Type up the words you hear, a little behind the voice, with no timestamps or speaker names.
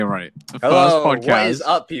Right. First Hello, podcast. what is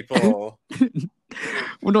up, people?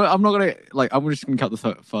 Well, no, I'm not gonna I'm just gonna cut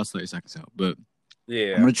the first 30 seconds out, but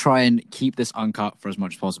Yeah. I'm gonna try and keep this uncut for as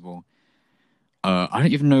much as possible. I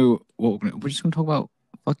don't even know what we're just gonna talk about.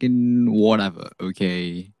 Fucking whatever.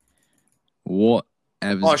 Okay.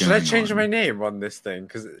 Whatever's Oh, should I going change on. my name on this thing?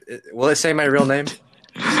 Because will it say my real name?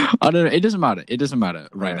 I don't know. It doesn't matter. It doesn't matter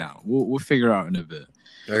right Alright. now. We'll figure out in a bit.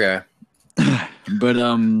 Okay. But I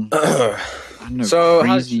don't know. So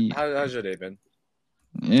crazy. how's your day been?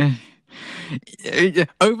 Yeah.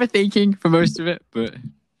 Overthinking for most of it, but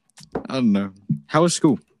I don't know. How was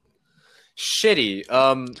school? Shitty.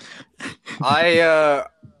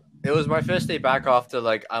 It was my first day back after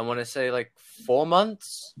I want to say 4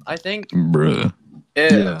 months. I think. Bruh.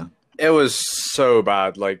 It was so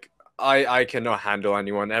bad. I cannot handle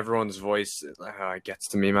anyone. Everyone's voice it gets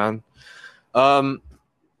to me, man. And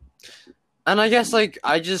I guess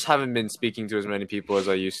I just haven't been speaking to as many people as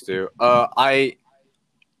I used to.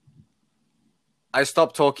 I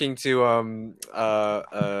stopped talking to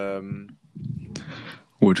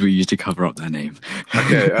What do we use to cover up that name?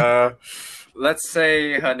 Okay, let's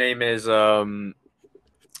say her name is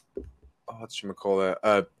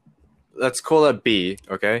whatchamacallit? Let's call her B,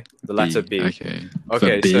 okay? The letter B. Okay.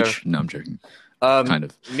 Okay, bitch. so No, I'm joking. kind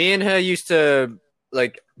of. Me and her used to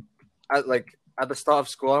at the start of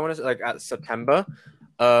school, I want to say at September,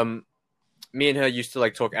 me and her used to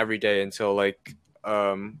talk every day until when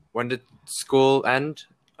did school end?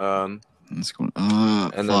 It's called,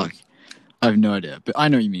 and then- fuck. I have no idea, but I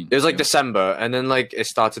know what you mean. It was December, and then it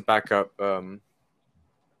started back up Mhm.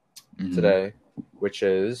 today, which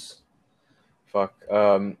is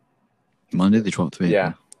Monday the 12th of April.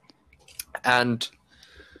 yeah. And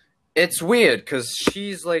it's weird because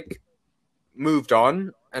she's moved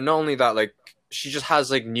on, and not only that, she just has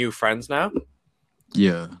new friends now,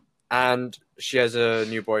 Yeah. and she has a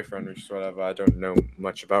new boyfriend, which is whatever. I don't know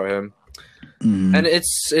much about him. Mhm. And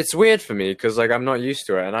it's weird for me because I'm not used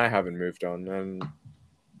to it, and I haven't moved on. And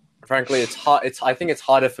frankly, it's hard. I think it's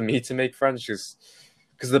harder for me to make friends just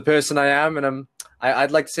because the person I am, and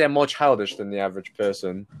I'd like to say I'm more childish than the average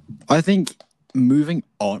person. I think moving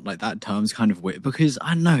on, that term's kind of weird because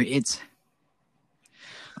I don't know, it's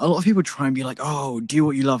a lot of people try and be like, oh, do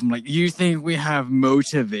what you love. I'm like, you think we have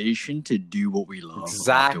motivation to do what we love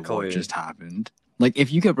after what Exactly. just happened?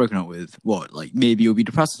 If you get broken up with, what? Maybe you'll be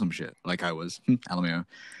depressed or some shit, like I was. LMAO.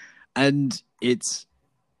 And it's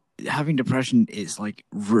having depression is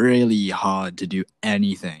really hard to do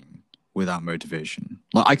anything without motivation.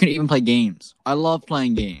 I couldn't even play games. I love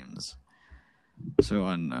playing games. So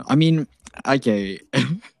I don't know. I mean, okay,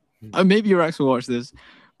 maybe your ex will watch this,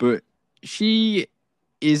 but she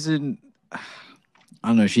isn't. I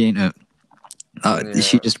don't know. She ain't it. Yeah.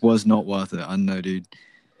 She just was not worth it. I don't know, dude.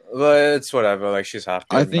 But it's whatever. She's happy.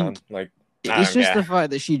 I think man. it's just the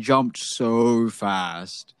fact that she jumped so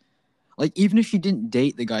fast. Even if she didn't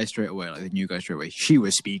date the guy straight away, the new guy straight away, she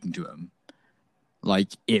was speaking to him.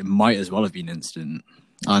 It might as well have been instant.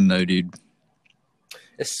 I don't know, dude.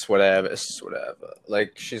 It's whatever.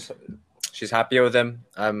 She's happier with him.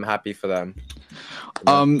 I'm happy for them.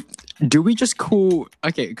 Do we just call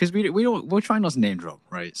because we're trying not to name drop,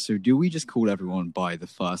 right? So do we just call everyone by the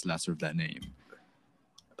first letter of their name?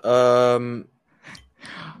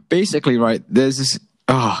 Basically, right, there's this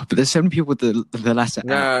but there's so many people with the letter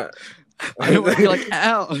L. Nah. I don't want to be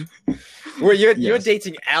L. Wait, you're Yes.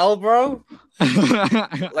 dating L, bro?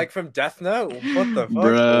 From Death Note? What the fuck?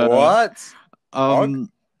 Bruh. What?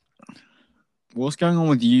 What's going on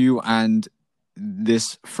with you and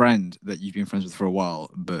this friend that you've been friends with for a while?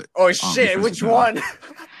 But Oh be shit! friends Which with now? one?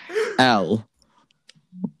 L.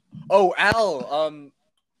 Oh, L.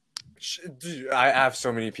 Dude, I have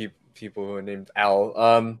so many people who are named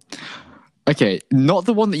L. Okay, not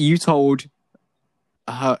the one that you told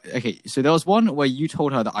her. Okay, so there was one where you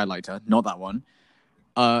told her that I liked her, not that one.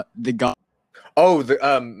 The guy, Oh, the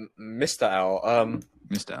Mr. L.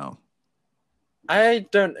 Mr. L. I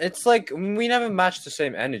don't. It's we never match the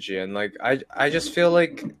same energy, and I just feel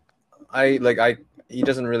he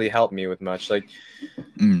doesn't really help me with much.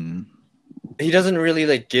 He doesn't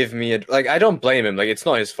really give me I don't blame him. It's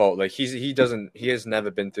not his fault. He has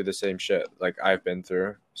never been through the same shit I've been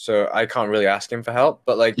through, so I can't really ask him for help.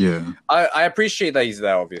 But Yeah. I appreciate that he's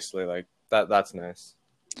there. Obviously, that's nice.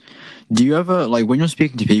 Do you ever when you're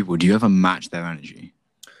speaking to people? Do you ever match their energy?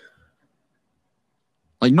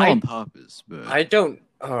 Not on purpose, but I don't.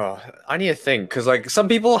 I need to think because some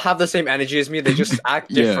people have the same energy as me. They just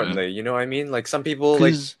act Yeah. differently. You know what I mean? Some people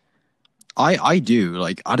 'Cause I do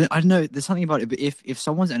I don't know. There's something about it. But if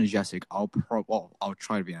someone's energetic, I'll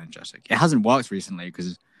try to be energetic. It hasn't worked recently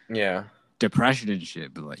because yeah. depression and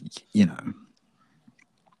shit, but like, you know,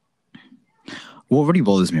 what really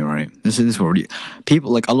bothers me, right? This is what really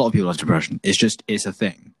people like. A lot of people have depression. It's a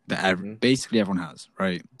thing that basically everyone has,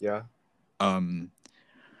 right? Yeah.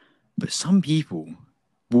 But some people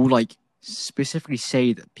will like specifically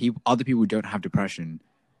say that other people don't have depression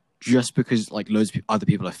just because like loads of other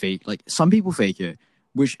people are fake. Like some people fake it,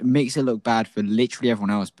 which makes it look bad for literally everyone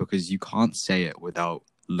else because you can't say it without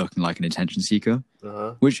looking like an attention seeker.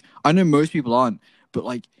 Which I know most people aren't, but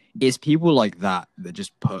like it's people like that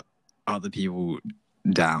just put other people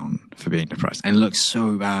down for being depressed, and it looks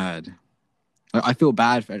so bad. Like, I feel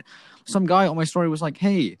bad for it. Some guy on my story was like,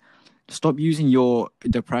 "Hey, stop using your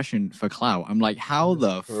depression for clout." I'm like, how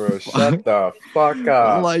the Bro, shut the fuck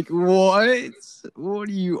up. Like, what? What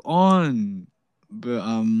are you on? But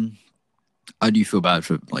I do feel bad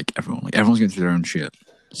for like everyone. Like everyone's going through their own shit.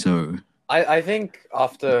 So I think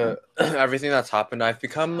after everything that's happened, I've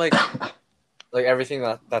become like everything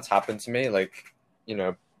that's happened to me, like, you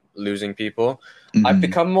know, losing people. I've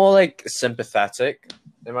become more like sympathetic,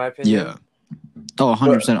 in my opinion. Yeah. Oh,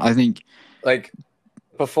 100%. I think like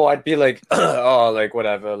before I'd be like, oh, like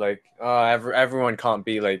whatever, like everyone can't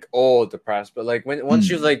be like all depressed, but like once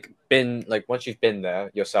you've been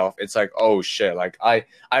there yourself, it's like, oh shit, like I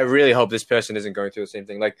really hope this person isn't going through the same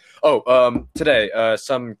thing. Like, today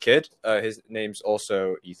some kid, his name's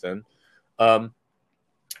also Ethan,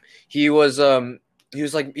 he was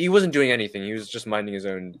like, he wasn't doing anything, he was just minding his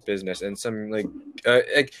own business, and some like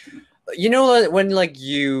you know when like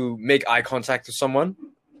you make eye contact with someone.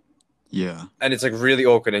 Yeah. And it's like really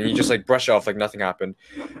awkward and you just like brush it off like nothing happened.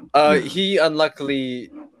 He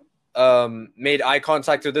unluckily made eye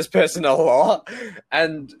contact with this person a lot,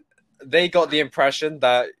 and they got the impression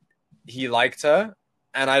that he liked her,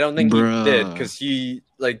 and I don't think he did, because he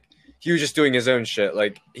was just doing his own shit.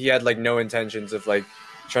 Like he had like no intentions of like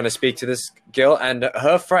trying to speak to this girl, and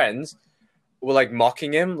her friends were like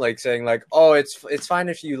mocking him, like saying like, oh, it's fine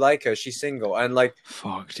if you like her, she's single. And like,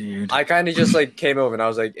 fuck, dude, I kind of just like came over and I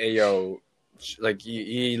was like, hey yo, like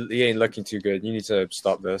he ain't looking too good, you need to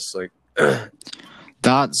stop this. Like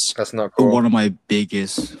that's not cool. One of my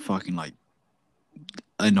biggest fucking like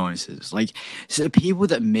annoyances. Like, so people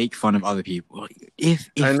that make fun of other people, like, if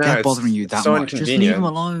they're bothering you that much, just leave them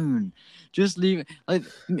alone. Just leave it. Like,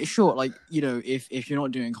 sure, like, you know, if you're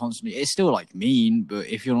not doing it constantly, it's still like mean, but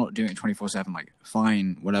if you're not doing it 24/7, like,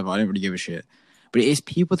 fine, whatever, I don't really give a shit. But it's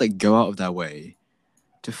people that go out of their way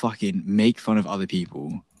to fucking make fun of other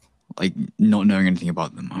people, like, not knowing anything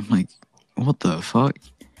about them. I'm like, what the fuck?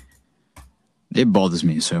 It bothers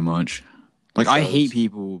me so much. Like, I hate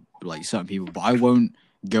people, like, certain people, but I won't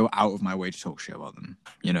go out of my way to talk shit about them,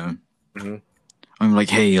 you know? I'm like,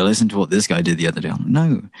 hey, listen to what this guy did the other day. I'm like,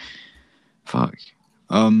 no. Fuck.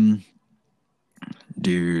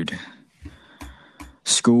 Dude.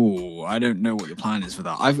 School. I don't know what your plan is for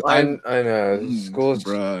that. I know. School's...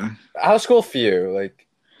 Bro. How's school for you? Like,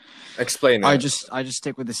 explain it. I just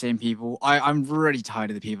stick with the same people. I'm really tired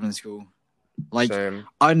of the people in school. Like, Same.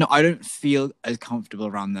 I don't feel as comfortable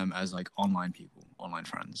around them as, like, online people, online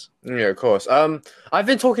friends. Yeah, of course. I've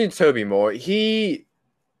been talking to Toby more. He...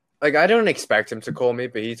 Like, I don't expect him to call me,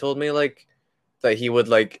 but he told me, like, that he would,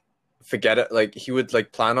 like, forget it. Like, he would,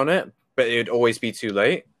 like, plan on it, but it would always be too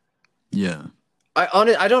late. Yeah.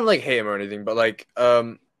 I don't, like, hate him or anything, but, like,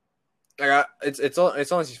 it's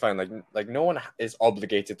honestly fine. Like, no one is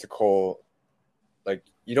obligated to call, like,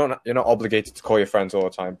 you're not obligated to call your friends all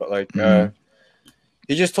the time, but, like,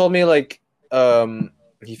 he just told me, like,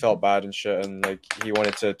 he felt bad and shit, and, like, he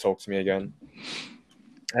wanted to talk to me again.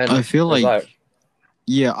 And I feel like...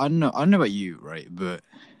 Yeah, I don't know about you, right? But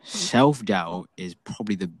self-doubt is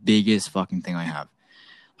probably the biggest fucking thing I have.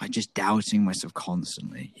 Like, just doubting myself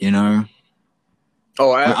constantly, you know?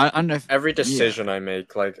 Oh, I don't know if... Every decision I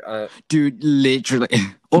make, like... Dude, literally.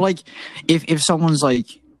 Or, like, if someone's like...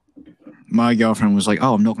 My girlfriend was like,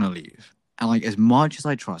 oh, I'm not going to leave. And, like, as much as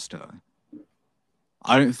I trust her,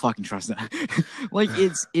 I don't fucking trust her. Like,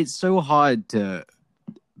 it's so hard to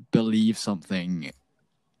believe something...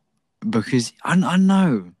 Because I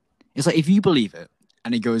know. It's like, if you believe it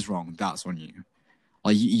and it goes wrong, that's on you.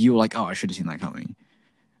 Like, you're like, oh, I should have seen that coming.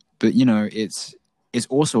 But, you know, it's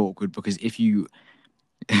also awkward because if you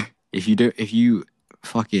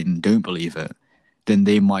fucking don't believe it, then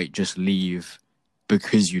they might just leave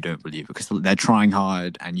because you don't believe it. Because they're trying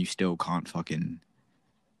hard and you still can't fucking...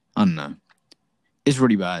 I don't know. It's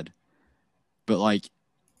really bad. But, like,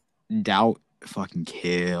 doubt fucking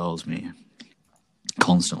kills me.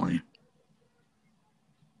 Constantly.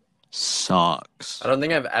 Sucks. I don't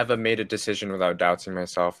think I've ever made a decision without doubting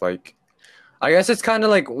myself. Like, I guess it's kind of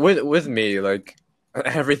like with me. Like,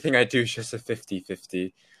 everything I do is just a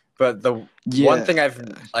 50-50. But the one Yeah. thing I've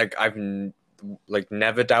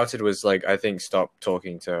never doubted was like I think stop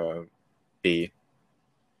talking to B.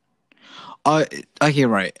 Okay,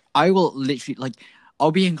 right. I will literally like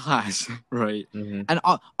I'll be in class, right? Mm-hmm. And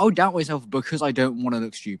I'll doubt myself because I don't want to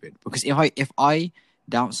look stupid. Because if I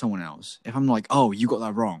doubt someone else, if I'm like, oh, you got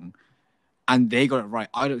that wrong, and they got it right,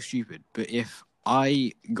 I look stupid. But if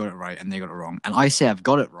I got it right and they got it wrong, and I say I've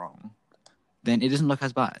got it wrong, then it doesn't look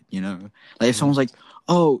as bad, you know? Like if someone's like,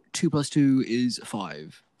 oh, 2 + 2 is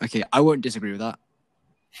 5. Okay, I won't disagree with that.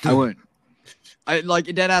 I won't. I like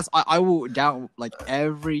dead ass. I will doubt like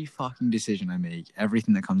every fucking decision I make,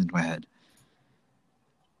 everything that comes into my head.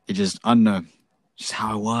 It just I don't know, just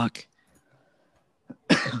how I work.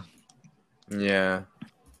 Yeah.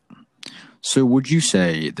 So would you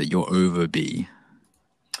say that you're over B?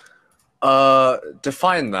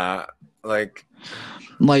 Define that. Like,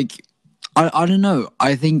 I don't know.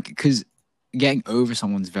 I think because getting over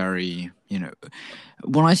someone's very, you know,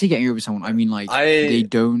 when I say getting over someone, I mean like they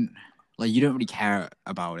don't like you don't really care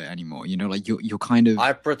about it anymore. You know, like you're kind of.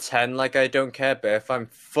 I pretend like I don't care, but if I'm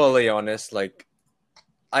fully honest, like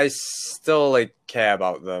I still like care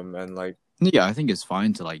about them and like. Yeah, I think it's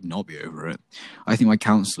fine to like not be over it. I think my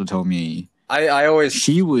counselor told me I always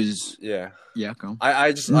she was. Yeah. Go on.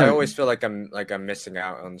 I No. always feel like I'm missing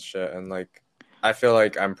out on shit, and like I feel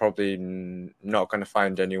like I'm probably not gonna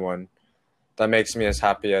find anyone that makes me as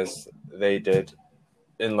happy as they did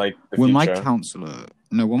in like the when future.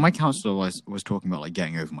 when my counselor was talking about like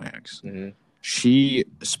getting over my ex, Mm-hmm. she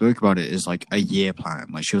spoke about it as like a year plan.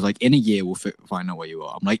 Like she was like, in a year we'll find out where you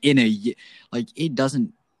are. I'm like, in a year, like it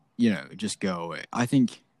doesn't, just go away. I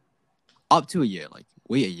think up to a year, like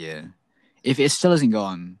wait a year. If it still hasn't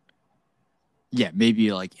gone, yeah,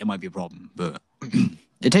 maybe like it might be a problem. But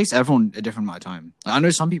it takes everyone a different amount of time. Like, I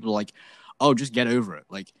know some people are like, oh, just get over it.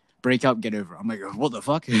 Like break up, get over it. I'm like, what the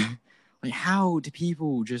fuck? Like, how do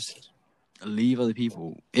people just leave other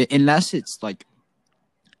people? Unless it's like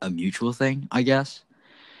a mutual thing, I guess.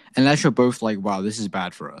 Unless you're both like, wow, this is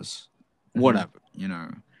bad for us. Whatever,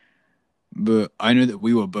 But I know that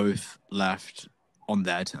we were both left on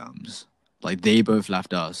their terms. Like, they both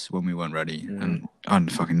left us when we weren't ready. And I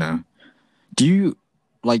don't fucking know. Do you,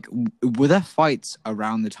 like, were there fights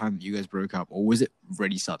around the time that you guys broke up? Or was it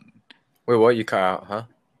really sudden? Wait, what? You cut out, huh?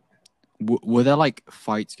 Were there, like,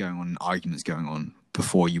 fights going on, arguments going on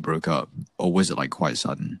before you broke up? Or was it, like, quite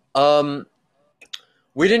sudden?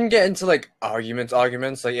 We didn't get into, like, arguments.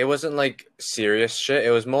 Like, it wasn't, like, serious shit.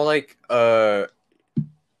 It was more like,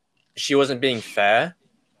 she wasn't being fair.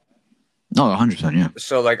 No, 100%, yeah.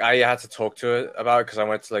 So, like, I had to talk to her about it because I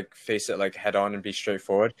wanted to, like, face it, like, head on and be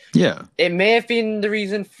straightforward. Yeah. It may have been the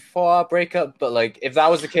reason for our breakup, but, like, if that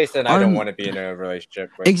was the case, then I don't want to be in a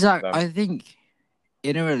relationship with exactly. them. I think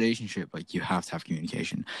in a relationship, like, you have to have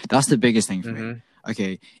communication. That's the biggest thing for me.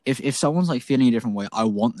 Okay, if someone's, like, feeling a different way, I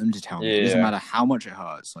want them to tell me. It doesn't matter how much it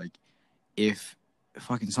hurts. Like, if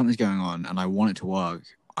fucking something's going on and I want it to work,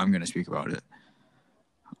 I'm going to speak about it.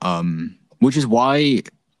 Which is why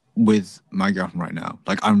with my girlfriend right now,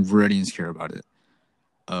 like, I'm really insecure about it.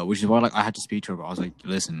 Which is why, like, I had to speak to her about. I was like,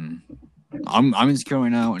 listen, I'm insecure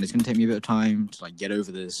right now, and it's gonna take me a bit of time to like get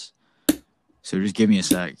over this. So just give me a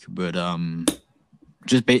sec. But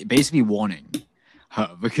just basically warning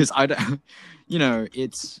her because I don't,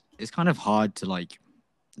 it's kind of hard to like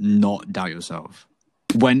not doubt yourself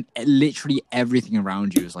when literally everything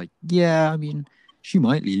around you is like, yeah, I mean, she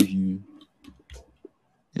might leave you.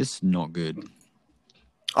 It's not good.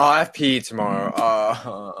 Oh, I have PE tomorrow.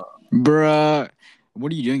 Bruh, what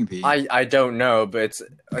are you doing in PE? I don't know, but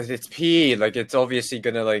it's PE. Like, it's obviously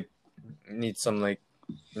gonna like need some like,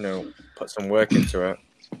 put some work into it.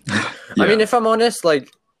 Yeah. I mean, if I'm honest, like,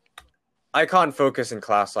 I can't focus in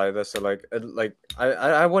class either. So like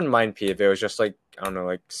I wouldn't mind PE if it was just like, I don't know,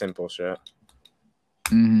 like simple shit.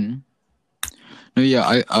 No,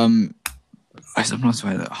 yeah, I sometimes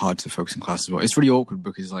find it hard to focus in class as well. It's really awkward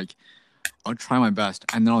because like I'll try my best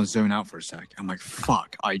and then I'll zone out for a sec. I'm like,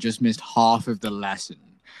 fuck, I just missed half of the lesson.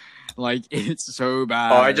 Like, it's so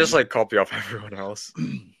bad. Oh, I just like copy off everyone else.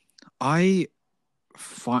 I'm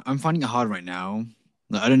finding it hard right now.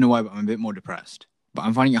 Like, I don't know why, but I'm a bit more depressed. But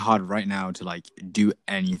I'm finding it hard right now to like do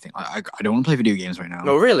anything. I don't want to play video games right now.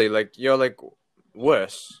 No, really? Like, you're like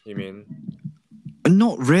worse, you mean?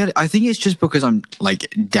 Not really. I think it's just because I'm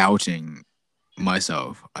like doubting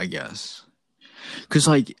myself, I guess. Because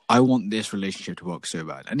like I want this relationship to work so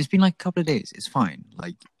bad, and it's been like a couple of days. It's fine.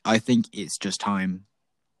 Like, I think it's just time,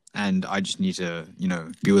 and I just need to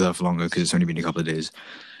be with her for longer because it's only been a couple of days.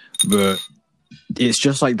 But it's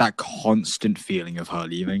just like that constant feeling of her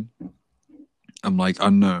leaving, I'm like, I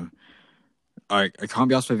don't know. I can't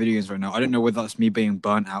be asked for video games right now. I don't know whether that's me being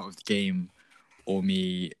burnt out of the game or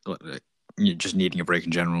me just needing a break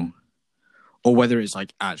in general, or whether it's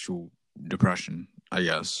like actual depression. I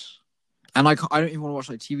guess. And like, I don't even want to watch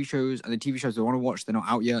like TV shows, and the TV shows I want to watch, they're not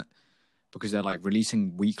out yet because they're like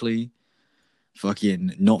releasing weekly.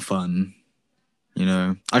 Fucking not fun. You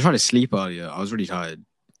know, I tried to sleep earlier. I was really tired.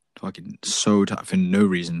 Fucking so tired for no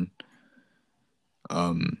reason.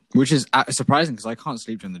 Which is surprising because I can't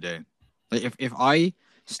sleep during the day. Like if I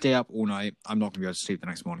stay up all night, I'm not gonna be able to sleep the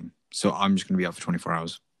next morning. So I'm just gonna be up for 24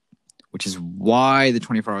 hours, which is why the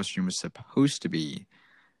 24-hour stream was supposed to be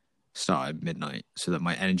started at midnight, so that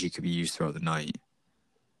my energy could be used throughout the night.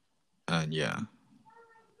 And yeah,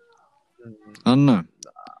 I don't know.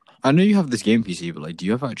 I know you have this game PC, but like, do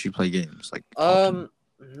you ever actually play games? Like, often?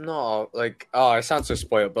 No, like, oh, I sound so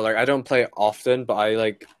spoiled, but like, I don't play often, but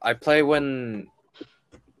I play when.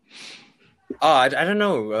 Oh, I don't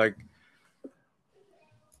know, like.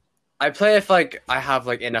 I play if like I have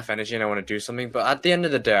like enough energy and I want to do something, but at the end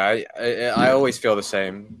of the day, I always feel the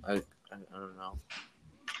same. I don't know.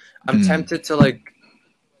 I'm tempted to like.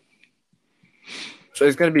 So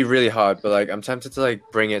it's gonna be really hard, but like I'm tempted to like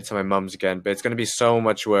bring it to my mum's again, but it's gonna be so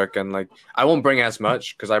much work, and like I won't bring as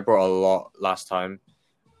much because I brought a lot last time.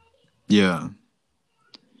 Yeah.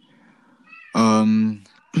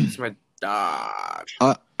 It's my dad.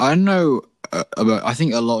 I know about. I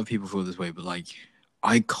think a lot of people feel this way, but like,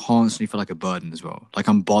 I constantly feel like a burden as well. Like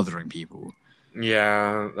I'm bothering people.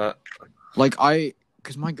 Yeah, that. Like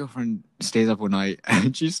because my girlfriend stays up all night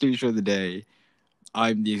and she sleeps through the day.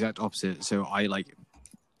 I'm the exact opposite, so I like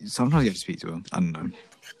sometimes I get to speak to her. I don't know,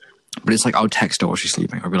 but it's like I'll text her while she's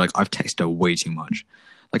sleeping. I'll be like, I've texted her way too much.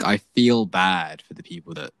 Like I feel bad for the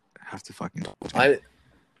people that have to fucking talk to me.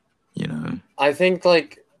 You know. I think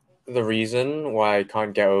like the reason why I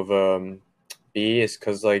can't get over B is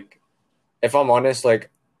because like if I'm honest, like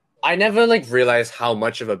I never like realized how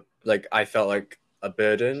much of a like I felt like a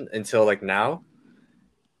burden until like now.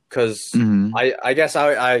 Because I guess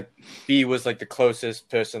I B was like the closest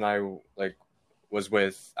person I like was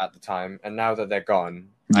with at the time, and now that they're gone,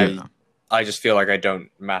 Yeah. I just feel like I don't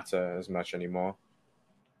matter as much anymore.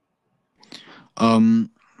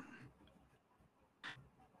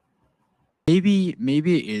 Maybe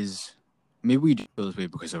it is. Maybe we do feel this way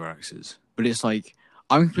because of our exes, but it's like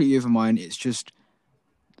I'm completely over mine. It's just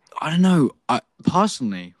I don't know. I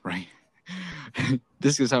personally, right?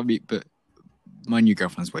 This is how me, but my new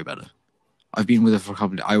girlfriend's way better. I've been with her for a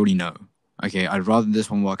couple of. I already know. Okay, I'd rather this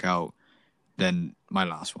one work out than my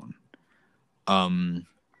last one.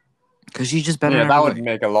 Because she's just better. Yeah, that would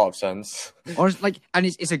make a lot of sense. Or like, and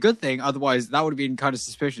it's a good thing. Otherwise, that would have been kind of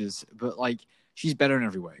suspicious. But like, she's better in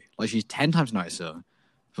every way. Like, she's 10 times nicer.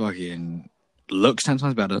 Fucking looks 10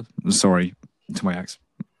 times better. Sorry to my ex.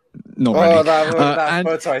 Not really. Oh, that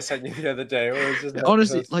photo I sent you the other day. It was just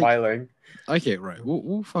honestly smiling. Okay, right.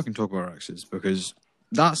 We'll fucking talk about our exes because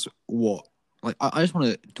that's what. Like, I just want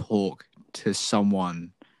to talk to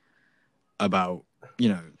someone about, you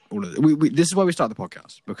know, all of it. This is why we start the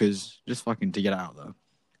podcast, because just fucking to get it out there.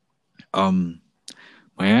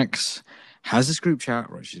 My ex has this group chat,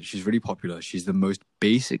 right? She's really popular. She's the most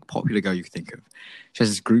basic popular girl you can think of. She has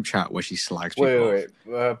this group chat where she slags people.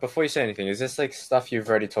 Wait. Before you say anything, is this like stuff you've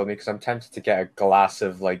already told me? Because I'm tempted to get a glass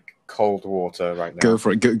of like cold water right now. Go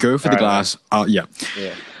for it. Go for the glass. Yeah.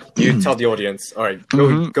 Yeah. You tell the audience. All right.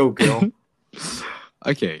 Go, girl.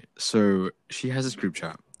 Okay, so she has this group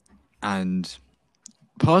chat, and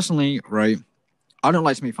personally, right, I don't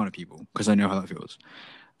like to make fun of people because I know how that feels.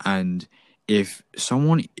 And if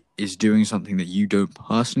someone is doing something that you don't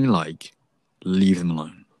personally like, leave them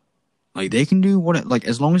alone. Like, they can do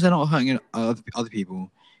as long as they're not hurting other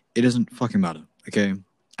people, it doesn't fucking matter, okay? And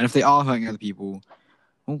if they are hurting other people,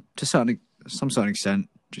 well, to some certain extent,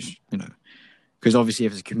 just, you know, because obviously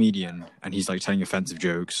if it's a comedian and he's like telling offensive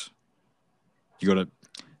jokes, you gotta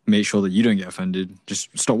make sure that you don't get offended. Just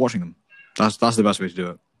stop watching them. That's the best way to do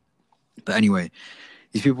it. But anyway,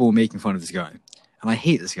 these people were making fun of this guy, and I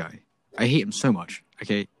hate this guy. I hate him so much.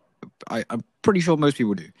 Okay, I'm pretty sure most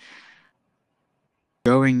people do.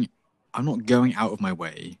 I'm not going out of my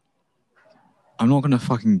way. I'm not gonna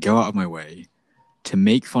fucking go out of my way to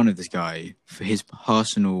make fun of this guy for his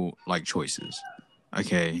personal like choices.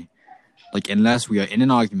 Okay, like unless we are in an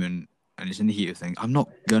argument and it's in the heat of things, I'm not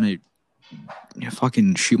gonna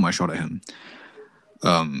fucking shoot my shot at him.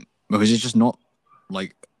 Because it's just not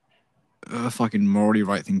like a fucking morally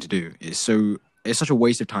right thing to do. It's such a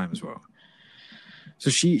waste of time as well. So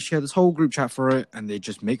she had this whole group chat for it, and they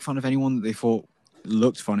just make fun of anyone that they thought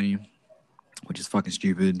looked funny, which is fucking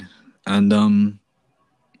stupid. And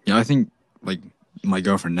yeah, I think like my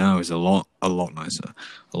girlfriend now is a lot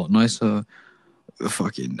nicer,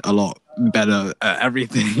 fucking a lot better at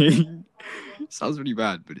everything. Sounds really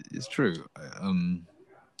bad, but it's true. I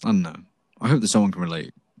don't know. I hope that someone can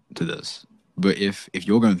relate to this. But if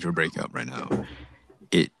you're going through a breakup right now,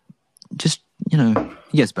 it just it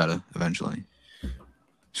gets better eventually.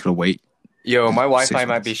 Just gotta wait. Yo, my 6 Wi-Fi might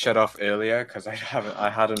months. be shut off earlier because I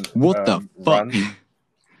hadn't. What the fuck, run.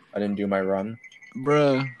 I didn't do my run.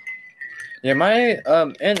 bruh? Yeah, my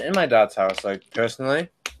in my dad's house, like personally,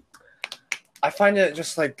 I find it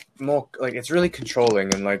just like more like it's really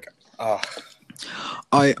controlling and like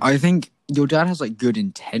I think your dad has like good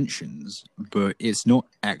intentions, but it's not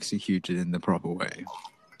executed in the proper way.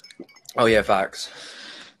 oh yeah, facts.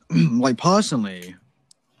 Like personally,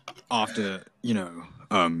 after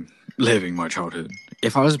living my childhood,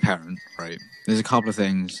 if I was a parent, right, there's a couple of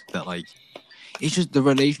things that like it's just the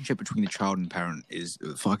relationship between the child and parent is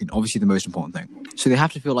fucking obviously the most important thing. So they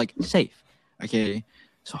have to feel like safe. Okay,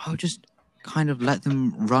 so I would just kind of let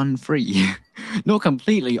them run free. Not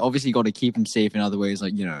completely, obviously got to keep them safe in other ways,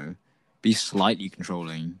 like be slightly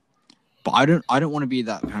controlling. But I don't want to be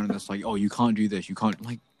that parent that's like, oh, you can't do this, you can't,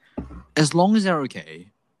 like, as long as they're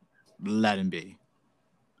okay, let them be.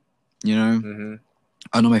 Mm-hmm.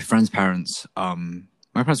 I know my friend's parents. My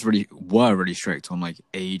parents were really strict on like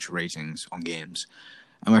age ratings on games,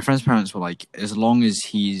 and my friend's parents were like, as long as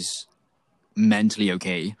he's mentally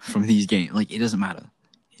okay from these games, like it doesn't matter.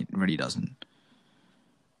 It really doesn't.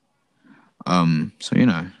 So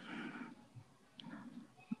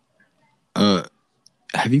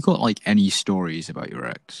have you got like any stories about your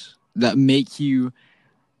ex that make you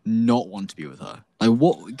not want to be with her? Like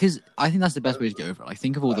what? Because I think that's the best way to get over it. Like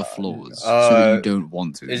think of all the flaws so that you don't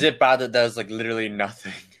want to. Is it bad that there's like literally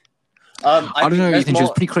nothing? I don't know. You think she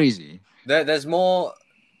was pretty crazy? There's more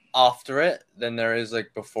after it than there is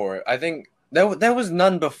like before it. I think there was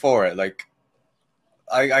none before it. Like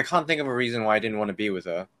I can't think of a reason why I didn't want to be with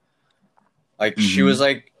her. Like she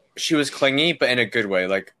was clingy, but in a good way.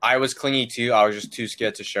 Like I was clingy too. I was just too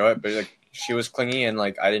scared to show it. But like she was clingy, and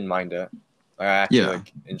like I didn't mind it. Like, I actually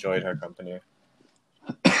like enjoyed her company.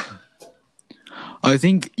 I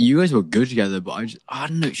think you guys were good together, but I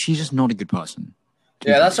don't know. She's just not a good person.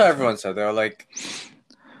 Yeah, that's what everyone said. They were like,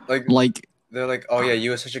 they're like, oh yeah, you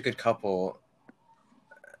were such a good couple,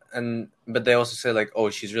 but they also say like, oh,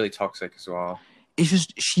 she's really toxic as well. It's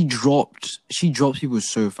just she drops people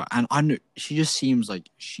so fast, and I know she just seems like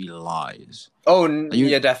she lies. Oh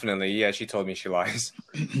yeah, definitely. Yeah, she told me she lies.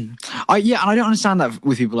 And I don't understand that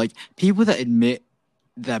with people that admit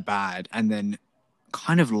they're bad and then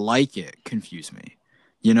kind of like it confuse me.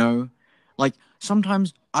 Like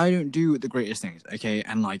sometimes I don't do the greatest things, okay,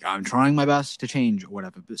 and like I'm trying my best to change or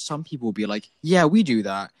whatever, but some people will be like, yeah, we do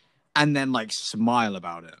that, and then like smile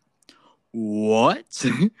about it. What?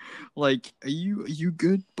 Like, are you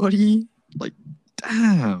good, buddy? Like,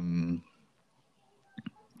 damn.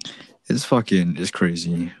 It's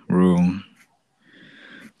crazy, rule.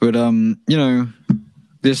 But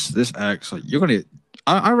this ex, like, you're gonna,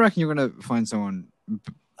 I reckon you're gonna find someone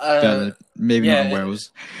better, maybe not in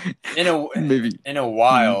Wales. Maybe in a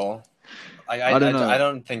while. I don't know. I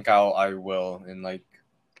don't think I will. In like,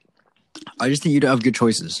 I just think you don't have good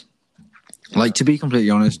choices. Like, to be completely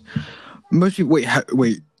honest. Most people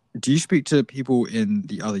wait. Do you speak to people in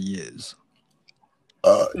the other years?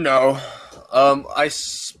 No. I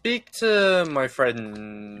speak to my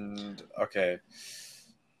friend. Okay,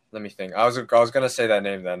 let me think. I was gonna say that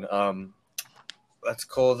name then. Let's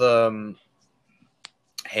call them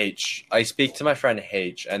H. I speak to my friend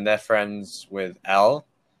H, and they're friends with L.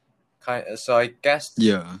 So I guess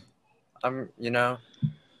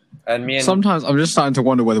And me and sometimes I'm just starting to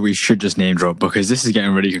wonder whether we should just name drop because this is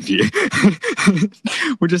getting really confusing.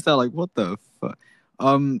 We're just there like, what the fuck?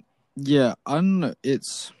 Yeah, I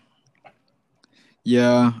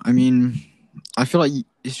mean, I feel like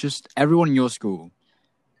it's just everyone in your school.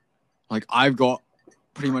 Like, I've got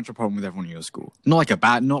pretty much a problem with everyone in your school. Not like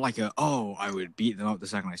I would beat them up the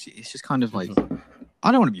second I see. It's just kind of like,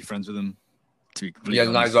 I don't want to be friends with them. To be completely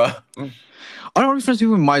honest. neither. I don't want to be friends with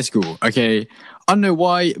people in my school, okay? I don't know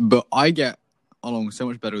why, but I get along so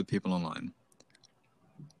much better with people online.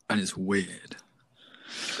 And it's weird.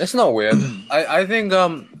 It's not weird. I think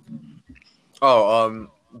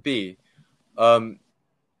B.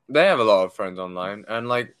 They have a lot of friends online, and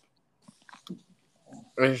like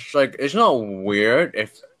it's not weird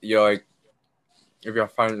if you're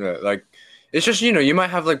finding it like it's just you might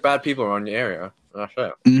have like bad people around your area. That's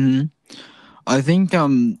it. Mm-hmm. I think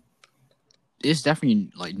it's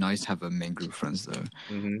definitely like nice to have a main group of friends though.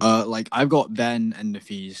 Mm-hmm. Like I've got Ben and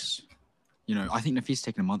Nafis, I think Nafis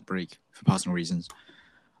taking a month break for personal reasons,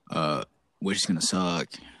 which is gonna suck.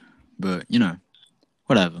 But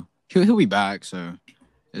whatever. He'll be back, so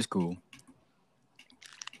it's cool.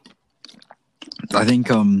 I think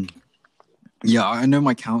yeah, I know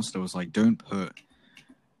my counselor was like, don't put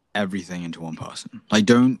everything into one person. Like,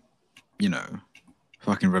 don't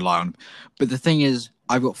fucking rely on. But the thing is,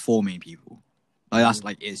 I've got 4 main people. Like that's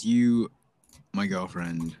like it's you, my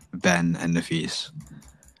girlfriend, Ben, and Nafis,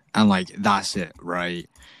 and like that's it, right?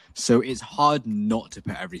 So it's hard not to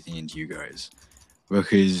put everything into you guys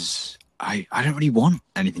because I don't really want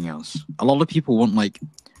anything else. A lot of people want like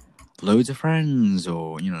loads of friends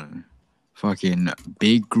or fucking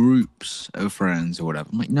big groups of friends or whatever.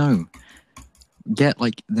 I'm like, no, get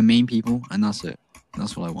like the main people and that's it.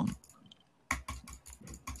 That's what I want.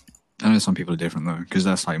 I know some people are different though because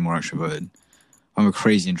that's like more extroverted. I'm a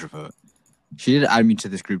crazy introvert. She did add me to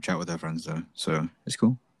this group chat with her friends though, so it's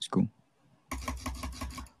cool. It's cool.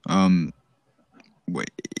 Wait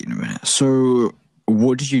a minute. So,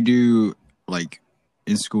 what did you do like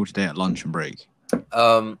in school today at lunch and break?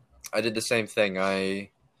 I did the same thing.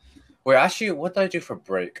 Actually, what did I do for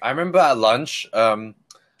break? I remember at lunch. Well,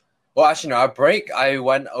 actually, no. At break, I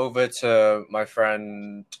went over to my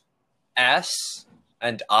friend S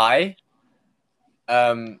and I.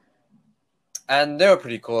 And they were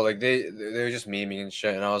pretty cool. Like they were just memeing and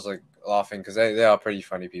shit, and I was like laughing because they are pretty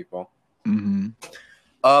funny people. Mm-hmm.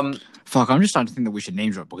 Fuck, I'm just starting to think that we should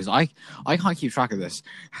name drop because I can't keep track of this.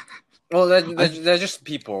 Well, they're just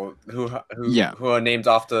people who are named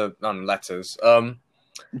after letters.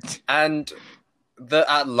 And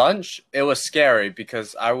at lunch it was scary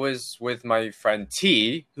because I was with my friend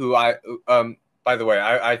T, who by the way,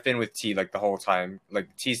 I've been with T like the whole time.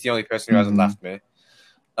 Like T's the only person who hasn't left me.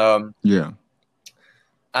 Yeah.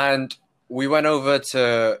 And we went over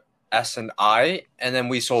to S and I, and then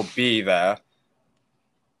we saw B there.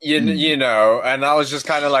 You know, and I was just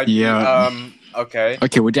kind of like, okay.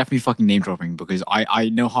 Okay, we're definitely fucking name dropping because I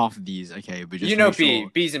know half of these. Okay, but just B. Sure.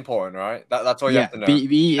 B's important, right? That's all you have to know.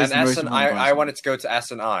 B is and the S and I wanted to go to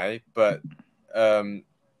S and I, but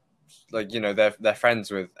like they're friends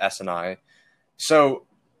with S and I, so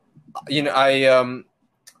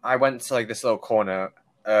I went to like this little corner.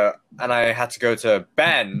 And I had to go to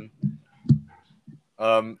Ben.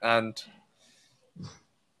 And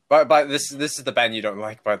but this is the Ben you don't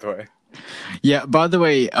like, by the way. Yeah, by the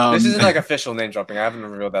way, this isn't like official name dropping. I haven't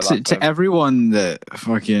revealed that. To everyone that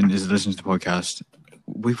fucking is listening to the podcast,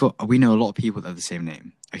 we know a lot of people that have the same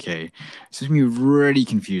name. Okay, so it's gonna be really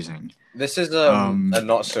confusing. This is a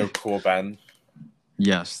not so cool Ben.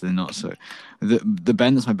 Yes, they're not so. The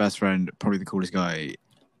Ben that's my best friend, probably the coolest guy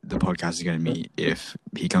the podcast is going to meet if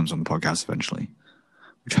he comes on the podcast eventually,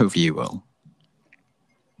 which hopefully he will.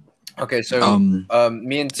 Okay, so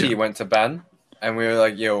me and T went to Ben, and we were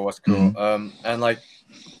like, "Yo, what's cool?" And like,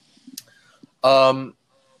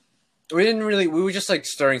 we didn't really. We were just like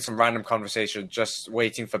stirring some random conversation, just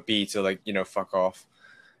waiting for B to like fuck off,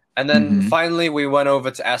 and then finally we went over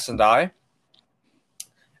to S and I,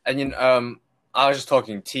 and I was just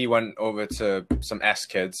talking. T went over to some S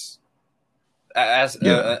kids. S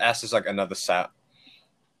is like another set.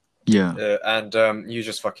 Yeah. And you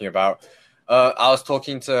just fucking about. I was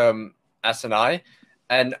talking to S and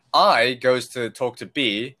I goes to talk to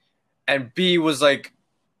B, and B was like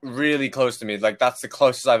really close to me. Like that's the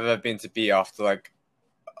closest I've ever been to B after like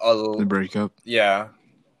the breakup. Yeah.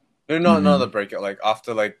 No, not another breakup. Like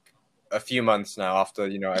after like a few months now. After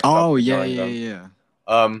I stopped ignoring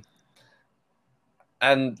them.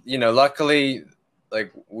 And luckily.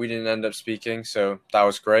 Like, we didn't end up speaking, so that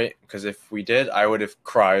was great, because if we did, I would have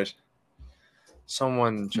cried.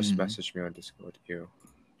 Someone just messaged me on Discord. You.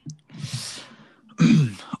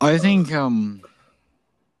 I think, I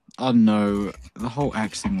don't know, the whole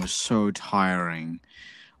X thing was so tiring.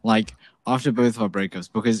 Like, after both of our breakups,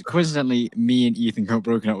 because coincidentally, me and Ethan got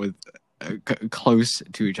broken up with close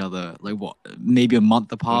to each other, like, what, maybe a month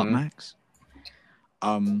apart, max?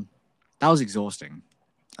 That was exhausting.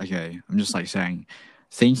 Okay, I'm just like saying,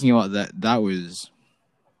 thinking about that was,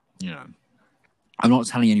 I'm not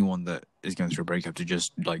telling anyone that is going through a breakup to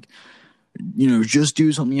just like, just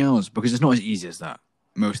do something else because it's not as easy as that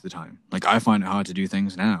most of the time. Like I find it hard to do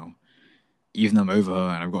things now, even though I'm over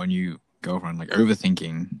her and I've got a new girlfriend. Like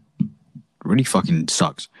overthinking really fucking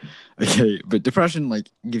sucks. Okay, but depression like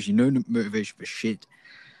gives you no motivation for shit.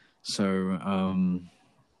 So I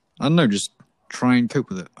don't know, just try and cope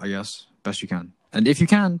with it, I guess, best you can. And if you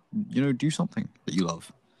can, do something that you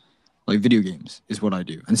love. Like video games is what I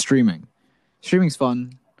do. And streaming. Streaming's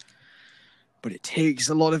fun, but it takes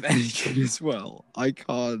a lot of energy as well. I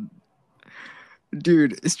can't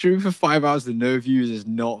Dude, streaming for 5 hours with no views is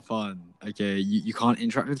not fun. Okay, you can't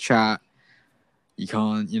interact with chat. You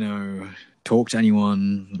can't, talk to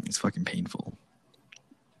anyone. It's fucking painful.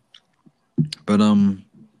 But I don't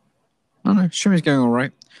know. Streaming's going all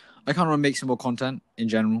right. I kind of want to make some more content in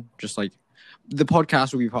general. Just like the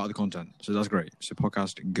podcast will be part of the content, so that's great. So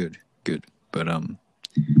podcast, good. But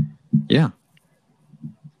yeah.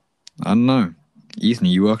 I don't know. Ethan, are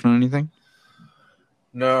you working on anything?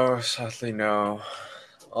 No, sadly, no.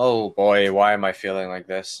 Oh boy, why am I feeling like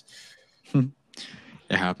this?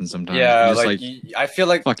 It happens sometimes. Yeah, Just, I feel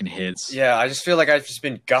like fucking hits. yeah, I just feel like I've just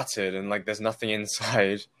been gutted and like there's nothing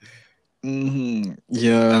inside. Yeah.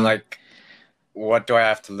 And like, what do I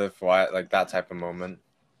have to live for? Like that type of moment.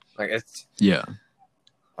 Like it's Yeah.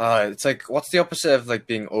 it's like what's the opposite of like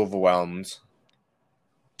being overwhelmed?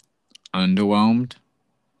 Underwhelmed.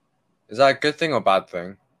 Is that a good thing or bad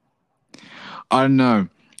thing? I don't know.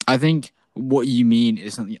 I think what you mean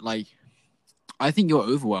is something like I think you're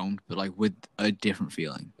overwhelmed, but like with a different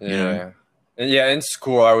feeling. Yeah. You know? And yeah, in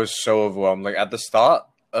school I was so overwhelmed. Like at the start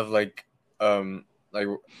of the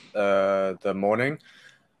morning,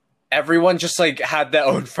 everyone just like had their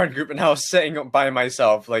own friend group and I was sitting up by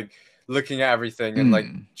myself, like looking at everything and like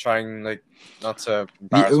trying like not to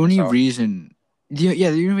embarrass the only myself. reason the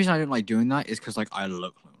only reason I don't like doing that is because like I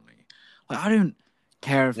look lonely. Like I don't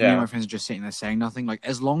care if me and my friends are just sitting there saying nothing. Like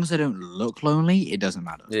as long as I don't look lonely, it doesn't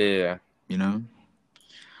matter. Yeah. You know?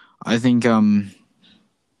 I think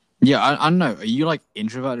yeah, I don't know. Are you like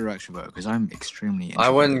introvert or extrovert? Because I'm extremely introverted.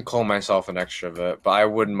 I wouldn't call myself an extrovert, but I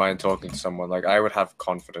wouldn't mind talking to someone. Like I would have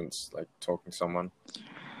confidence like talking to someone.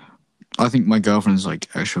 I think my girlfriend's like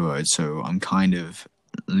extrovert, so I'm kind of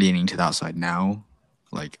leaning to that side now.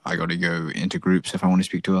 Like I got to go into groups if I want to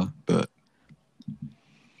speak to her, but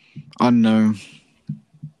I don't know.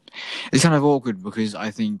 It's kind of awkward because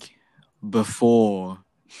I think before,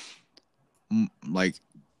 like,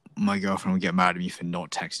 my girlfriend would get mad at me for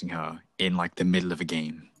not texting her in like the middle of a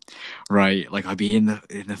game, right? Like I'd be in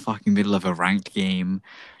the fucking middle of a ranked game,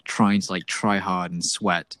 trying to like try hard and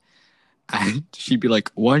sweat, and she'd be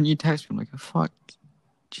like, "Why don't you text me?" I'm like, oh, "Fuck,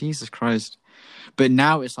 Jesus Christ!" But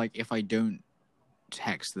now it's like if I don't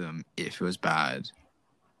text them, it feels bad,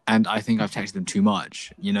 and I think I've texted them too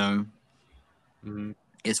much. You know,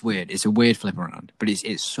 It's weird. It's a weird flip around, but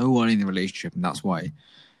it's so early in the relationship, and that's why.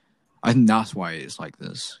 I think that's why it's like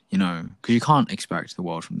this, you know, because you can't expect the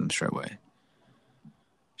world from them straight away.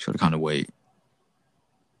 You got to kind of wait.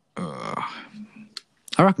 I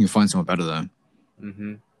reckon you'll find someone better though.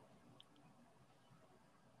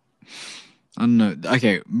 I don't know.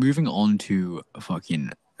 Okay, moving on to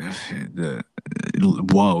fucking the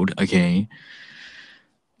world. Okay,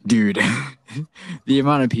 dude, the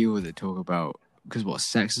amount of people that talk about because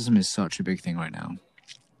sexism is such a big thing right now.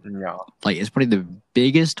 Yeah. Like it's probably the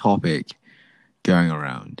biggest topic going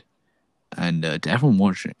around, and to everyone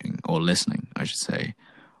watching or listening, I should say,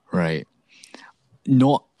 right?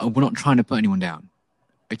 We're not trying to put anyone down,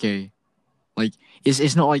 okay? Like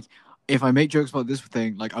it's not like if I make jokes about this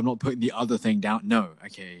thing, like I'm not putting the other thing down. No,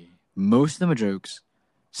 okay. Most of them are jokes.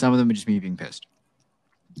 Some of them are just me being pissed.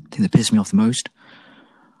 The thing that pisses me off the most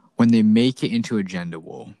when they make it into a gender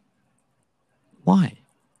war. Why?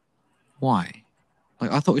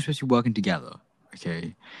 Like, I thought we were supposed to be working together,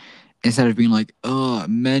 okay? Instead of being like, oh,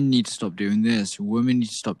 men need to stop doing this, women need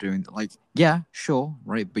to stop doing that. Like, yeah, sure,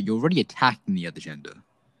 right? But you're already attacking the other gender.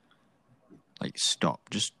 Like, stop.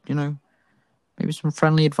 Just, maybe some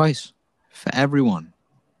friendly advice for everyone.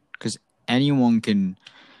 Because anyone can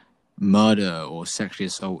murder or sexually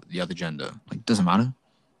assault the other gender. Like, it doesn't matter.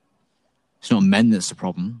 It's not men that's the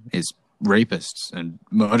problem. It's rapists and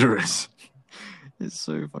murderers. It's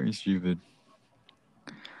so fucking stupid.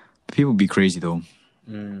 People be crazy though.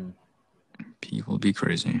 People be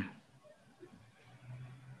crazy.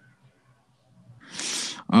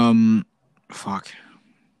 Fuck.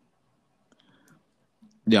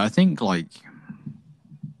 Yeah, I think like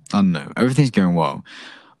I don't know. Everything's going well,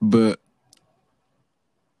 but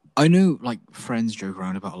I know like friends joke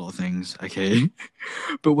around about a lot of things, okay?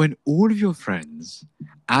 But when all of your friends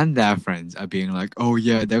and their friends are being like, "Oh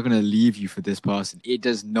yeah, they're gonna leave you for this person," it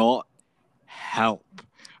does not help.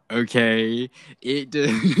 Okay, it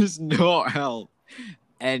does not help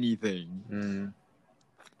anything.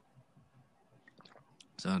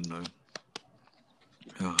 So I don't know.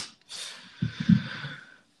 Oh.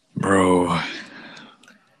 Bro.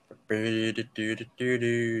 Who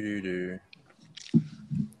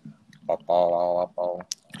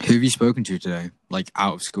have you spoken to today? Like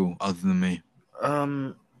out of school, other than me?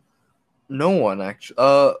 No one actually.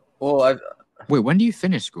 Well, Wait, when do you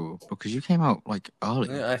finish school? Because you came out like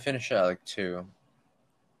early. I finished at like 2.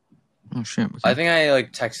 Oh shit. Okay. I think I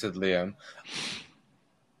like texted Liam.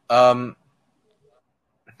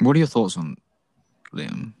 What are your thoughts on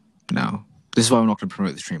Liam now? This is why I'm not going to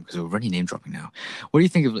promote the stream because we're already name dropping now. What do you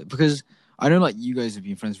think of it? Because I know like you guys have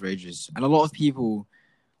been friends for ages, and a lot of people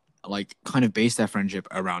like kind of base their friendship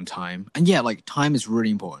around time. And yeah, like time is really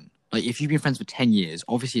important. Like if you've been friends for 10 years,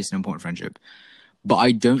 obviously it's an important friendship. But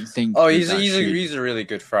I don't think. Oh, he's a really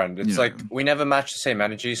good friend. It's like know. we never match the same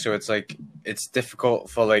energy, so it's like it's difficult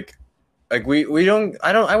for like we don't.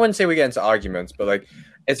 I wouldn't say we get into arguments, but like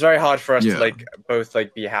it's very hard for us to like both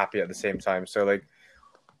like be happy at the same time. So like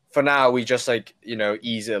for now, we just like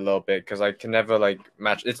ease it a little bit because I can never like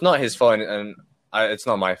match. It's not his fault, and it's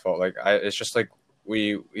not my fault. Like it's just like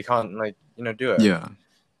we can't like do it. Yeah.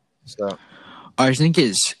 So I think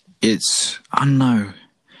it's I don't know.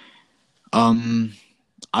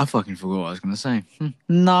 I fucking forgot what I was gonna say.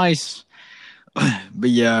 Nice. But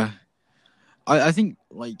yeah, I think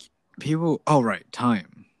like people. Oh right,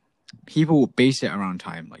 time. People base it around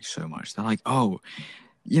time like so much. They're like, oh,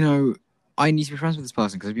 I need to be friends with this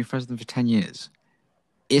person because I've been friends with them for 10 years.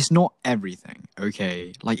 It's not everything,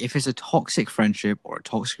 okay? Like if it's a toxic friendship or a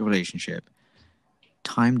toxic relationship,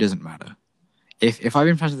 time doesn't matter. If I've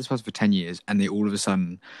been friends with this person for 10 years and they all of a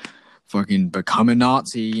sudden fucking become a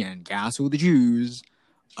Nazi and gas all the Jews,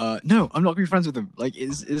 no, I'm not gonna be friends with them. Like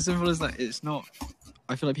it's as simple as that. It's not.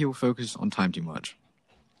 I feel like people focus on time too much,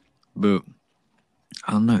 but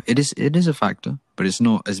I don't know. It is a factor, but it's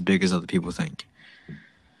not as big as other people think.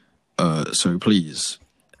 So please,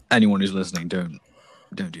 anyone who's listening, don't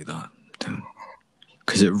do that. Don't,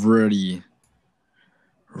 because it really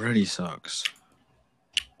sucks.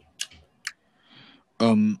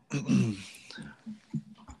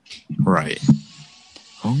 Right.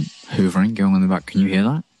 Oh, hoovering going on in the back. Can you hear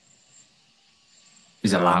that?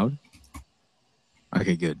 Is it loud?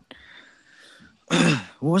 Okay, good.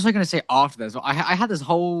 What was I going to say after this? I had this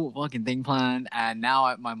whole fucking thing planned, and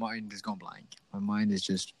now my mind has gone blank. My mind is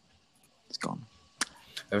just... It's gone.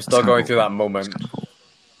 I'm still going through that moment.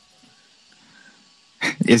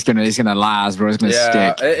 It's gonna last, bro. It's gonna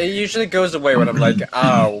stick. It usually goes away when I'm like,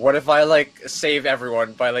 oh, what if I like save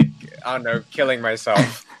everyone by like I don't know, killing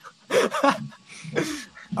myself? What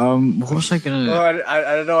was I gonna? Oh,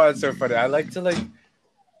 I don't know why it's so funny. I like to like.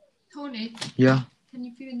 Tony. Yeah. Can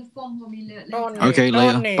you fill in the form for me later? Okay,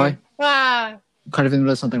 later. Bye. Kind of in the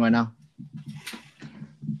middle of something right now.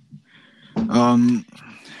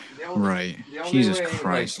 Right. Jesus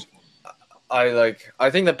Christ. I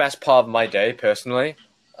think the best part of my day, personally,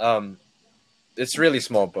 it's really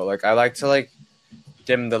small, but like I like to like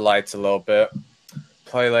dim the lights a little bit,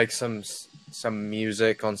 play like some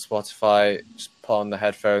music on Spotify, just put on the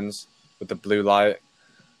headphones with the blue light,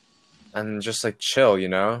 and just like chill,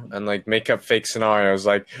 and like make up fake scenarios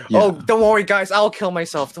like, oh, don't worry guys, I'll kill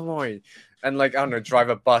myself, don't worry, and like I don't know, drive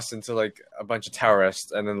a bus into like a bunch of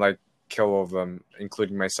terrorists and then like kill all of them,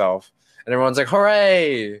 including myself, and everyone's like,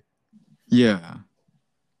 hooray! Yeah.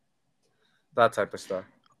 That type of stuff.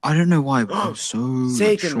 I don't know why, but I'm so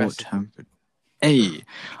short-tempered. Hey,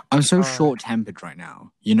 I'm so short-tempered right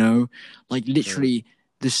now, Like, literally,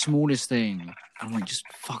 the smallest thing, I'm like, just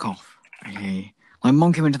fuck off, okay? My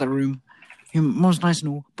mom came into that room, mom's nice and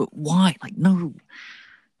all, but why? Like, no.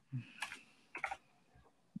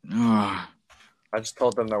 I just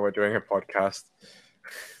told them that we're doing a podcast.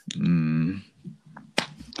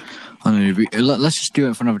 I don't know, let's just do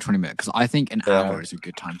it for another 20 minutes, because I think an hour is a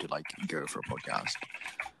good time to, like, go for a podcast.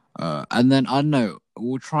 And then, I don't know,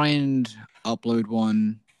 we'll try and upload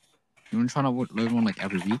one. You want to try and upload one, like,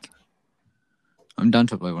 every week? I'm down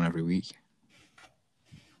to upload one every week.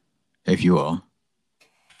 If you are.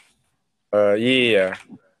 Yeah.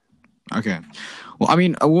 Okay. Well, I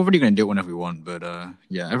mean, we're already going to do it whenever we want, but,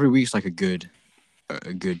 yeah, every week's, like, a good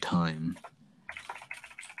time.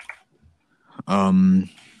 What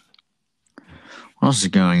else is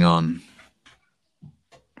going on?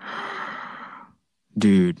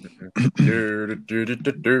 Dude.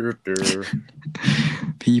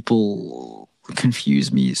 People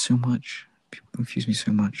confuse me so much.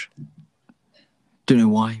 Don't know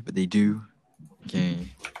why, but they do.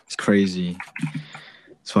 Okay. It's crazy.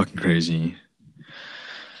 It's fucking crazy.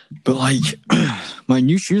 But, like, my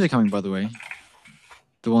new shoes are coming, by the way.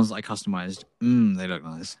 The ones that I customized. They look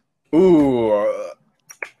nice. Ooh.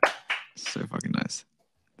 So fucking nice.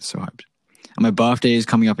 So hyped. And my birthday is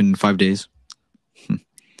coming up in 5 days.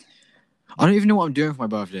 I don't even know what I'm doing for my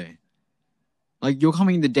birthday. Like, you're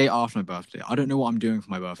coming the day after my birthday. I don't know what I'm doing for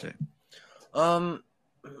my birthday. I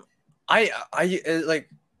like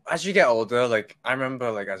as you get older, like I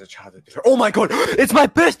remember, like as a child, I'd be like, "Oh my god, it's my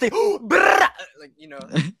birthday!" Like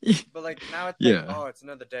but like now it's like, Yeah. "Oh, it's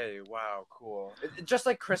another day. Wow, cool." Just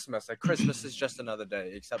like Christmas. Like Christmas is just another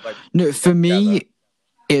day, except like No, we for get me, together.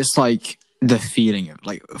 it's like the feeling of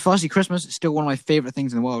like. Firstly, Christmas is still one of my favorite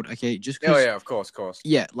things in the world. Okay, just Oh because. yeah, of course.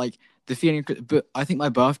 Yeah, like the feeling. But I think my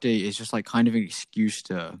birthday is just like kind of an excuse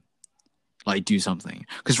to like do something.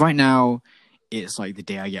 Because right now, it's like the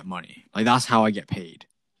day I get money. Like that's how I get paid,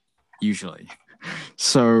 usually.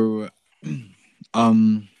 So, I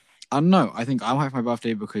don't know. I think I like my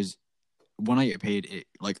birthday because when I get paid, it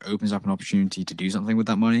like opens up an opportunity to do something with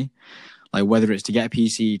that money. Like whether it's to get a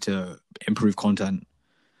PC to improve content,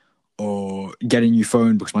 or get a new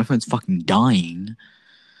phone because my phone's fucking dying,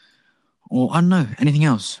 or I don't know, anything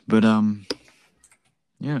else. But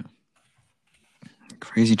yeah,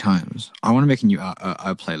 crazy times. I want to make a new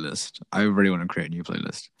a playlist. I really want to create a new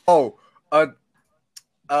playlist. Oh,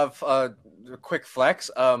 quick flex.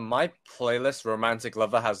 My playlist "Romantic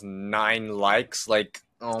Lover" has 9 likes. Like,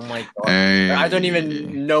 oh my god, I don't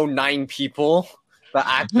even know 9 people that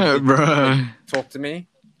actually Bruh. talk to me.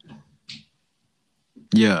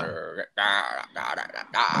 Yeah.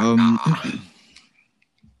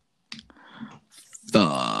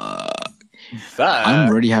 I'm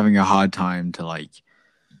really having a hard time to like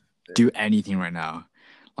do anything right now.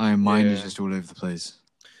 My mind is just all over the place,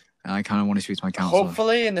 and I kind of want to speak to my counselor.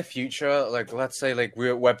 Hopefully, in the future, like let's say, like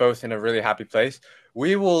we're both in a really happy place,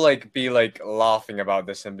 we will like be like laughing about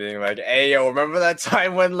this and being like, "Hey, yo, remember that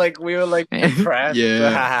time when like we were like depressed?"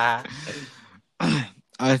 Yeah.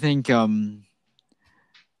 I think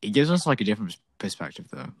it gives us like a different perspective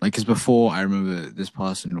though. Like, because before I remember this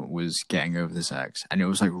person was getting over this ex, and it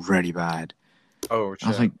was like really bad. Oh, shit.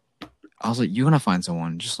 I was like, you're gonna find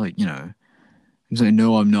someone, just like, you know. He's like,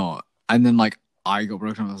 no, I'm not. And then like I got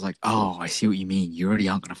broken up. I was like, oh, I see what you mean. You really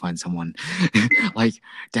aren't gonna find someone. Like,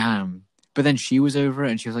 damn. But then she was over it,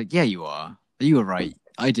 and she was like, yeah, you are. You were right.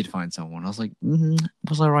 I did find someone. I was like,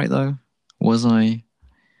 was I right though? Was I?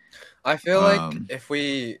 I feel like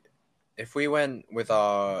if we went with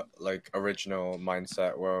our like original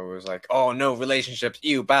mindset where it was like, oh no, relationships,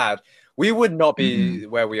 ew, bad, we would not be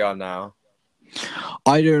where we are now.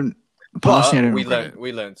 I don't. Personally, I don't.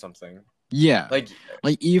 We learned something. Yeah, like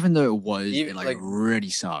even though it was, it like really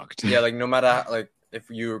sucked. Yeah, like no matter like if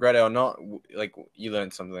you regret it or not, like you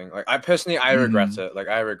learned something. Like I personally, I regret it. Like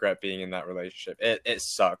I regret being in that relationship. It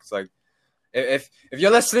sucked. Like if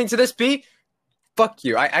you're listening to this, B, fuck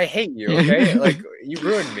you. I hate you. Okay, like you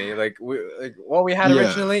ruined me. Like what we had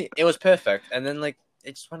originally, it was perfect, and then like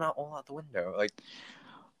it just went all out the window. Like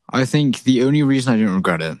I think the only reason I don't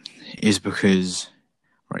regret it is because,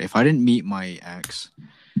 right, if I didn't meet my ex,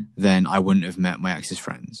 then I wouldn't have met my ex's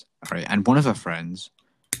friends, right? And one of her friends,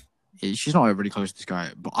 she's not really close to this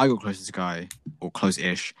guy, but I got close to this guy, or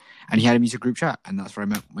close-ish, and he had a music group chat, and that's where I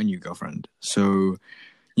met my new girlfriend. So,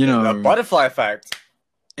 you know, the butterfly effect.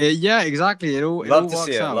 Yeah, exactly. It all love to works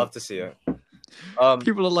see it. out. Love to see it.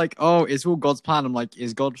 People are like, "Oh, it's all God's plan." I'm like,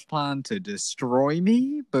 "Is God's plan to destroy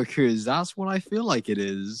me?" Because that's what I feel like it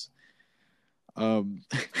is. Do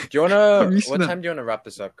you wanna? What time do you wanna wrap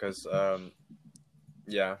this up? Because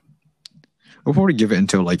yeah, we'll probably give it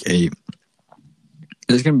until like 8.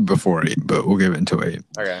 It's gonna be before 8, but we'll give it until 8.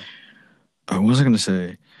 Okay. What was I gonna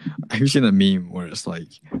say? Have you seen that meme where it's like,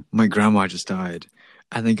 my grandma just died,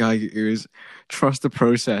 and the guy goes, trust the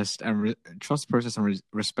process and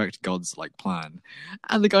respect God's like plan,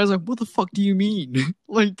 and the guy's like, what the fuck do you mean?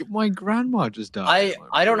 Like, my grandma just died.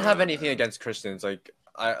 I don't have anything against Christians. Like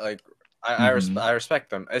I respect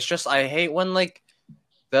them. It's just I hate when like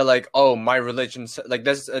they're like, oh, my religion like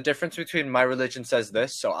there's a difference between my religion says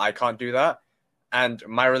this, so I can't do that, and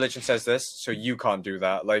my religion says this, so you can't do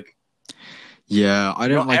that. Like, yeah, I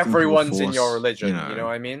don't like everyone's in your religion. You know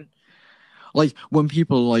what I mean? Like when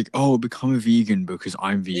people are like, "Oh, become a vegan because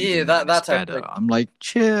I'm vegan." Yeah, that's better. Like, I'm like,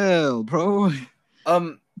 chill, bro.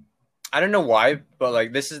 I don't know why, but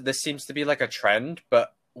like this seems to be like a trend.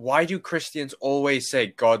 But why do Christians always say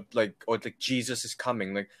God, like, or like Jesus is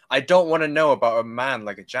coming? Like, I don't want to know about a man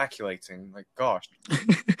like ejaculating. Like, gosh,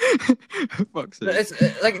 fuck's sake.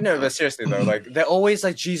 It's like no, but seriously though, like they're always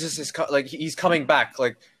like Jesus is like he's coming back.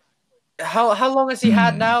 Like, how long has he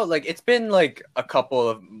had now? Like, it's been like a couple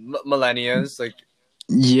of millennia. Like,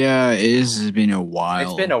 yeah, it's been a while.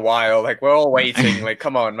 It's been a while. Like, we're all waiting. Like,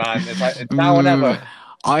 come on, man. It's now or never.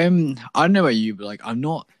 I don't know about you, but like I'm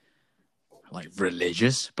not like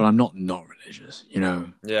religious, but I'm not religious, you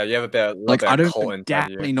know. Yeah, you have a bit like I don't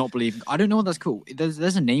definitely not believe. I don't know what that's called. There's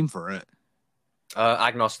a name for it.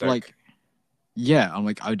 Agnostic. Like, yeah, I'm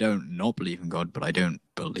like I don't not believe in God, but I don't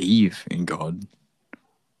believe in God.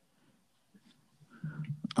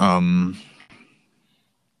 Eminem.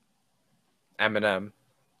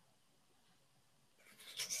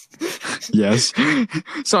 Yes.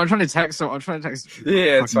 So I'm trying to text.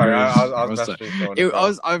 Yeah, sorry. I was Roster. messaging someone as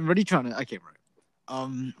well. I'm really trying to. Okay,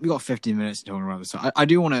 right. We got 15 minutes to talk about this, so I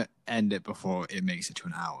do want to end it before it makes it to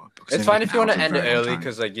an hour. Because It's I feel fine like if you want an to hour's a end it very long early time.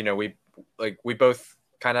 because we both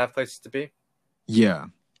kind of have places to be. Yeah.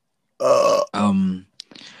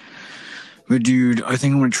 But dude, I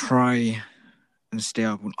think I'm gonna try and stay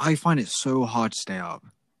up. I find it so hard to stay up.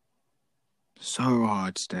 So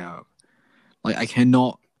hard to stay up. Like I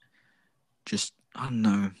cannot just. I don't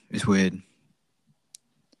know. It's weird.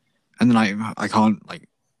 And then I can't like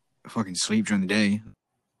fucking sleep during the day.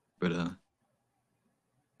 But I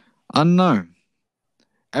don't know.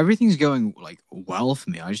 Everything's going like well for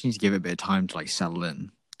me. I just need to give it a bit of time to like settle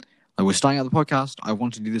in. Like we're starting out the podcast. I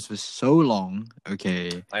want to do this for so long.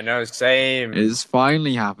 Okay, I know, same. it's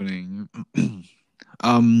finally happening.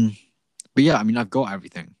 But yeah, I mean, I've got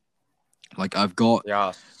everything. Like I've got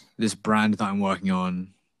Yes. this brand that I'm working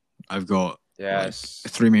on. I've got Yes.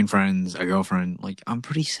 like 3 main friends, a girlfriend. Like I'm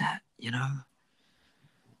pretty set, you know.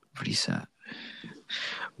 Pretty set.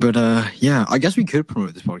 But yeah, I guess we could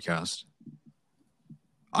promote this podcast.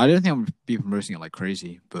 I don't think I'm gonna be promoting it like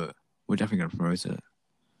crazy, but we're definitely gonna promote it.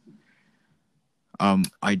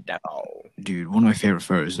 Dude, one of my favorite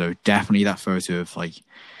photos though, definitely that photo of like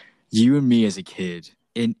you and me as a kid.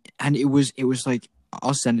 And it was like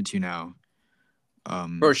I'll send it to you now.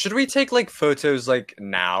 Bro, should we take like photos like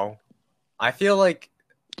now? I feel like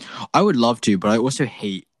I would love to, but I also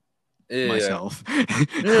hate yeah. myself.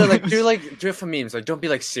 No, like do it for memes. Like don't be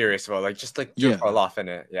like serious about it. Like just like do Yeah. it for a laugh in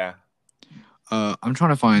it. Yeah. I'm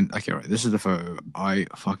trying to find. Okay, right. This is the photo. I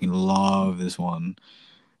fucking love this one.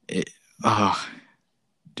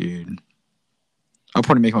 Dude. I'll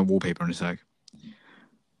probably make my wallpaper in a sec.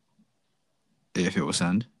 If it will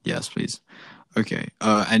send, yes, please. Okay.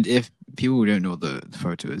 And if people who don't know what the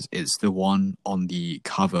photo is, it's the one on the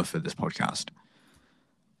cover for this podcast.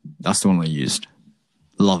 That's the one I used.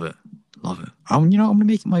 Love it. I'm gonna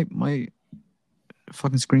make it my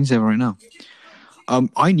fucking screensaver right now.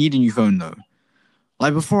 I need a new phone though.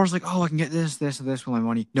 Like before, I was like, oh, I can get this with my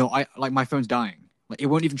money. No, my phone's dying. Like it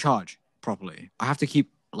won't even charge properly. I have to keep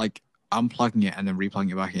like unplugging it and then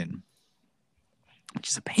replugging it back in, which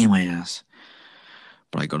is a pain in my ass.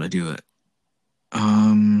 But I gotta do it.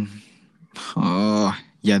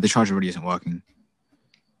 Yeah, the charger really isn't working.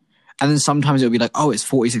 And then sometimes it'll be like, oh, it's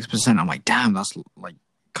 46%. I'm like, damn, that's like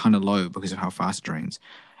kind of low because of how fast it drains.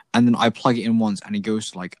 And then I plug it in once and it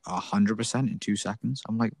goes to like 100% in 2 seconds.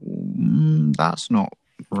 I'm like, that's not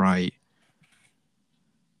right.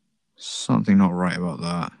 Something not right about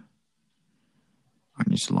that. I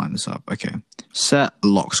need to line this up. Okay. Set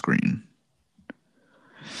lock screen.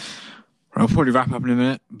 I'll probably wrap up in a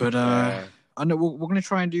minute, but I know we're gonna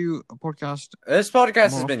try and do a podcast. This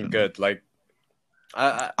podcast More has been often. good. Like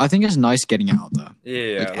I think it's nice getting it out there.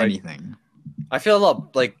 yeah, Like anything. I feel a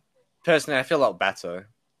lot like personally I feel a lot better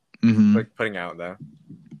Mm-hmm. like putting it out there.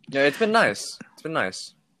 Yeah, it's been nice.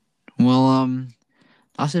 Well,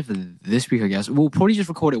 that's it for this week, I guess. We'll probably just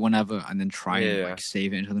record it whenever and then try and Yeah. like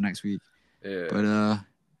save it until the next week. Yeah. But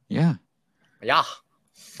yeah, Yeah.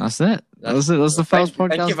 that's it. That's it. That's the first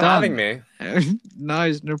podcast. Thank you for done. having me.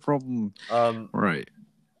 Nice, no problem. All Right,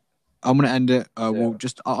 I'm gonna end it. We'll Yeah.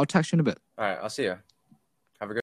 I'll text you in a bit. right, I'll see you.